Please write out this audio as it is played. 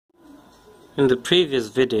In the previous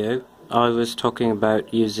video I was talking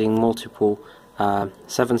about using multiple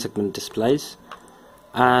 7-segment displays,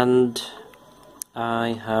 and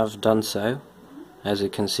I have done so, as you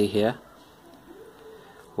can see here.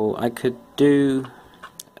 Well, I could do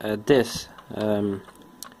this,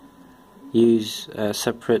 use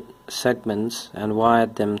separate segments and wire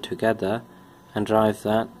them together and drive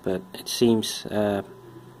that, but it seems a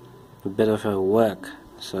bit of a work,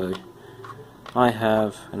 so I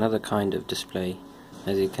have another kind of display.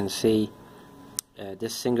 As you can see,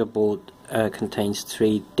 this single board contains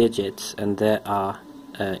 3 digits and they are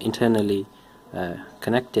internally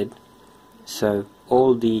connected, so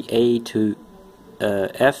all the A to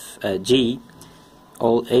G,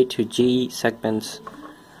 all A to G segments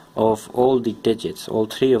of all the digits, all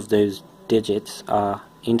 3 of those digits are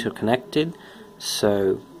interconnected.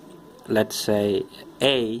 So let's say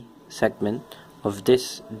A segment of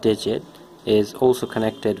this digit is also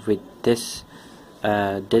connected with this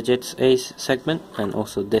digits A segment and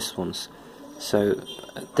also this one's. So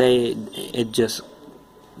the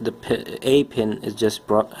A pin is just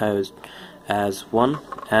brought out as 1,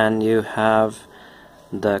 and you have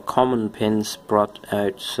the common pins brought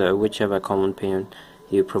out, so whichever common pin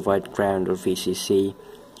you provide ground or VCC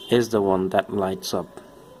is the one that lights up.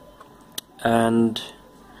 And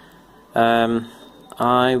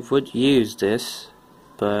I would use this,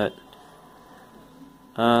 but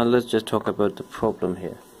let's just talk about the problem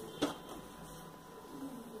here.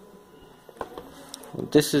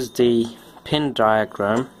 This is the pin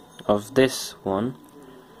diagram of this one,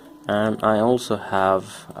 and I also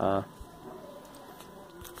have a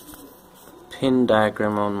pin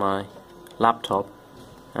diagram on my laptop,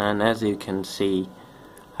 and as you can see,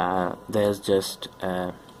 there's just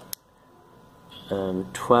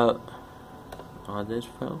 12. Are there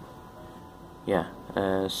 12? Yeah,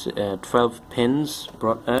 12 pins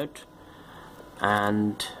brought out,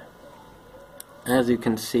 and as you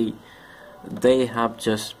can see, they have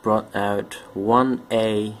just brought out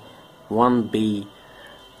 1A, 1B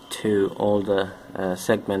to all the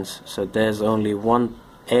segments. So there's only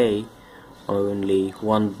 1A, only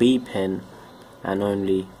 1B pin, and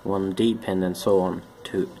only 1D pin, and so on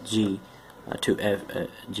to G, to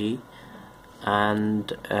G.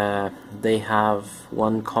 And they have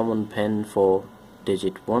one common pin for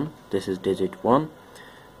digit 1. This is digit 1,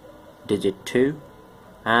 digit 2,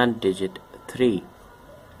 and digit 3.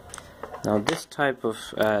 Now this type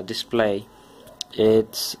of display,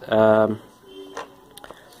 it's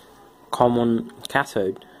common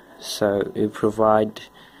cathode. So you provide,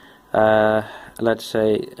 let's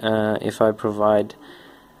say if I provide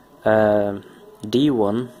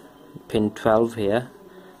D1 pin 12 here,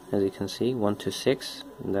 as you can see, 1 to 6,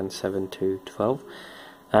 and then 7 to 12,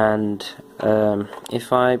 and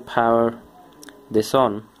if I power this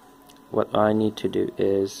on, what I need to do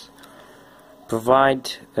is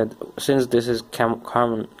provide, since this is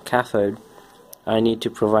common cathode, I need to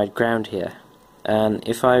provide ground here, and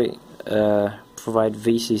if I provide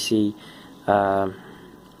VCC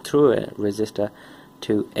through a resistor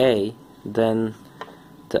to A, then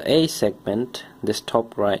the A segment, this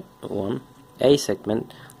top right one, A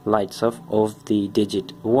segment lights up of the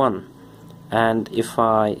digit 1, and if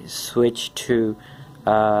I switch to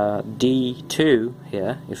D2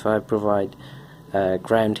 here, if I provide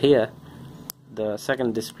ground here, the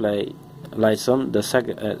second display lights on,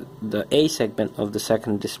 the A segment of the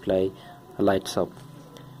second display lights up.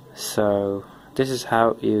 So this is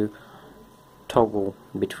how you toggle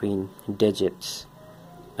between digits,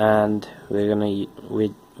 and we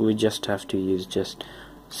just have to use just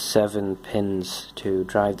 7 pins to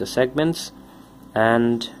drive the segments,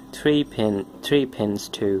 and 3 pins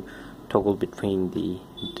to toggle between the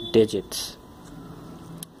digits.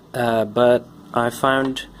 But I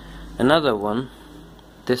found another one.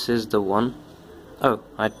 This is the one. Oh,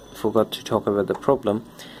 I forgot to talk about the problem.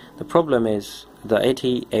 The problem is the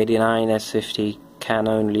AT89s52 can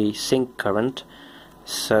only sink current.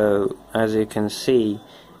 So as you can see,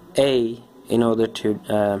 in order to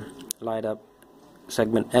light up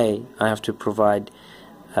segment A, I have to provide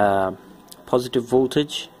positive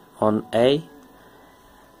voltage on A,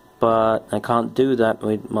 but I can't do that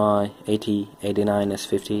with my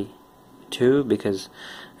AT89s52 because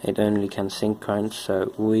it only can sink current.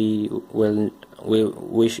 So we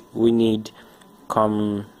need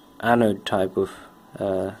common anode type of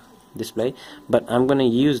display, but I'm going to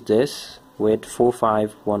use this with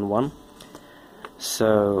 4511.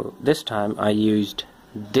 So this time I used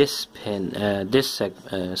this pin, this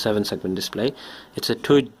 7-segment display. It's a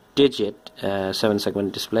 2-digit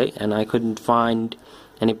 7-segment display, and I couldn't find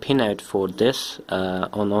any pinout for this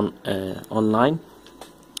online.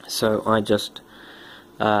 So I just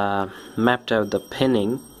mapped out the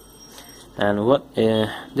pinning, and what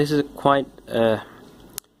this is quite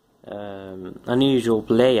unusual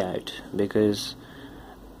layout, because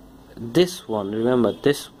this one, remember,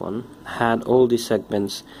 this one had all the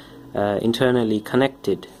segments internally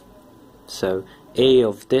connected. So A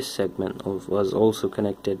of this segment was also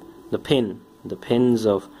connected. The pins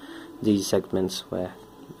of these segments were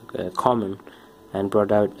common and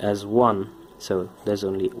brought out as one. So there's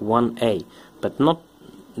only one A, but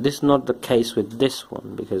this is not the case with this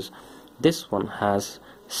one, because this one has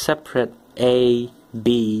separate A,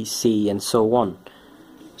 B, C, and so on.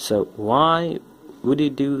 So why would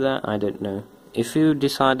you do that? I don't know. If you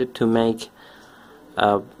decided to make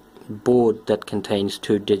a board that contains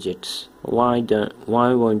 2 digits, why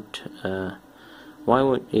won't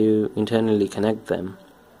you internally connect them?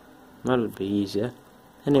 That would be easier.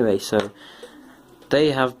 Anyway, so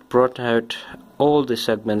they have brought out all the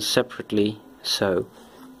segments separately. So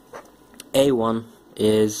A1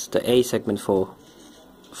 is the A segment for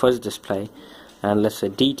first display, and let's say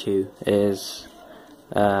D2 is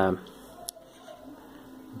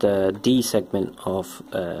the D segment of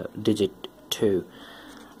digit 2.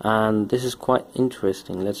 And this is quite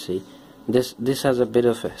interesting. Let's see, this has a bit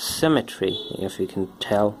of a symmetry, if you can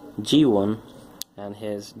tell. G1 and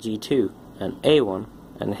here's G2, and A1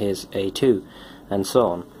 and here's A2, and so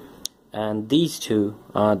on. And these two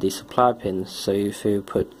are the supply pins. So if you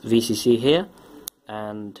put VCC here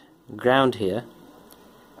and ground here,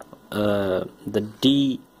 the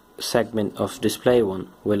D segment of display 1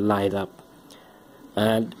 will light up.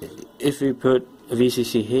 And if we put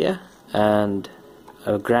VCC here and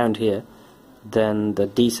ground here, then the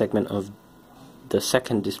D segment of the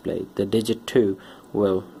second display, the digit 2,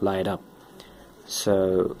 will light up.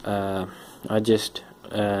 So I just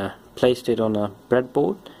placed it on a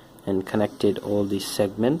breadboard and connected all these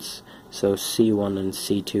segments. So C1 and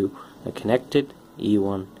C2 are connected,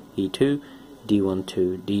 E1, E2, D1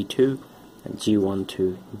 to D2, and G1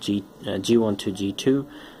 to G2,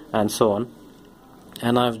 and so on.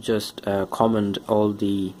 And I've just commoned all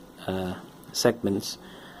the segments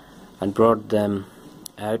and brought them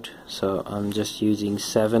out. So I'm just using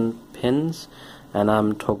 7 pins, and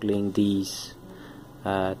I'm toggling these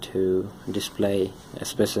to display a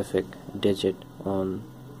specific digit on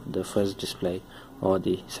the first display or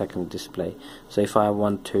the second display. So if I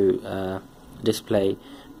want to display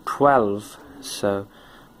 12, so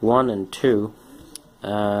 1 and 2,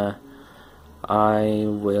 I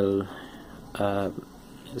will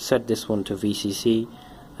set this one to VCC,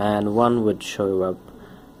 and 1 would show up,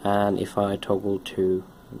 and if I toggle to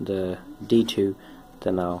the D2,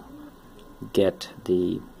 then I'll get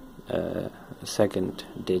the second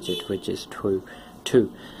digit, which is 2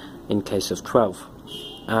 in case of 12.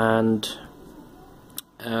 And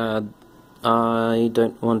I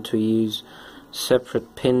don't want to use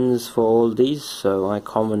separate pins for all these, so I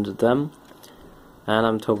commented them, and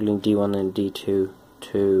I'm toggling D1 and D2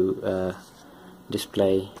 to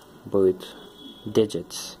display both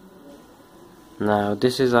digits. Now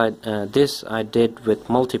this I did with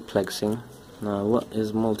multiplexing. Now what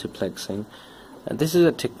is multiplexing? This is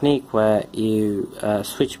a technique where you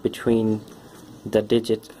switch between the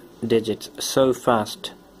digits so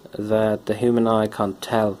fast that the human eye can't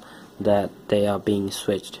tell that they are being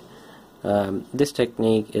switched. This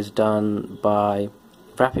technique is done by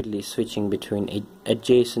rapidly switching between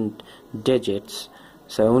adjacent digits,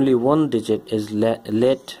 so only one digit is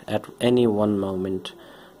lit at any one moment,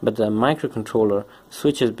 but the microcontroller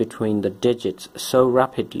switches between the digits so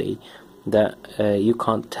rapidly that you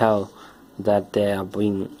can't tell that they are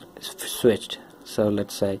being switched. So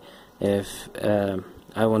let's say if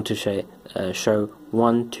I want to show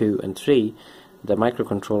 1, 2 and 3, the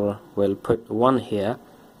microcontroller will put 1 here,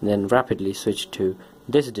 then rapidly switch to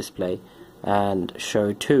this display and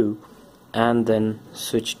show 2, and then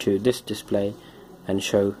switch to this display and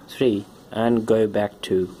show 3, and go back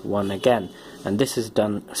to 1 again. And this is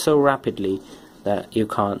done so rapidly that you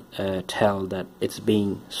can't tell that it's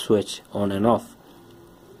being switched on and off.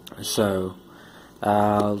 So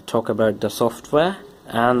I'll talk about the software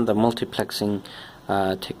and the multiplexing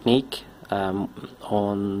technique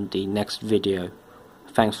on the next video.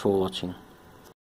 Thanks for watching.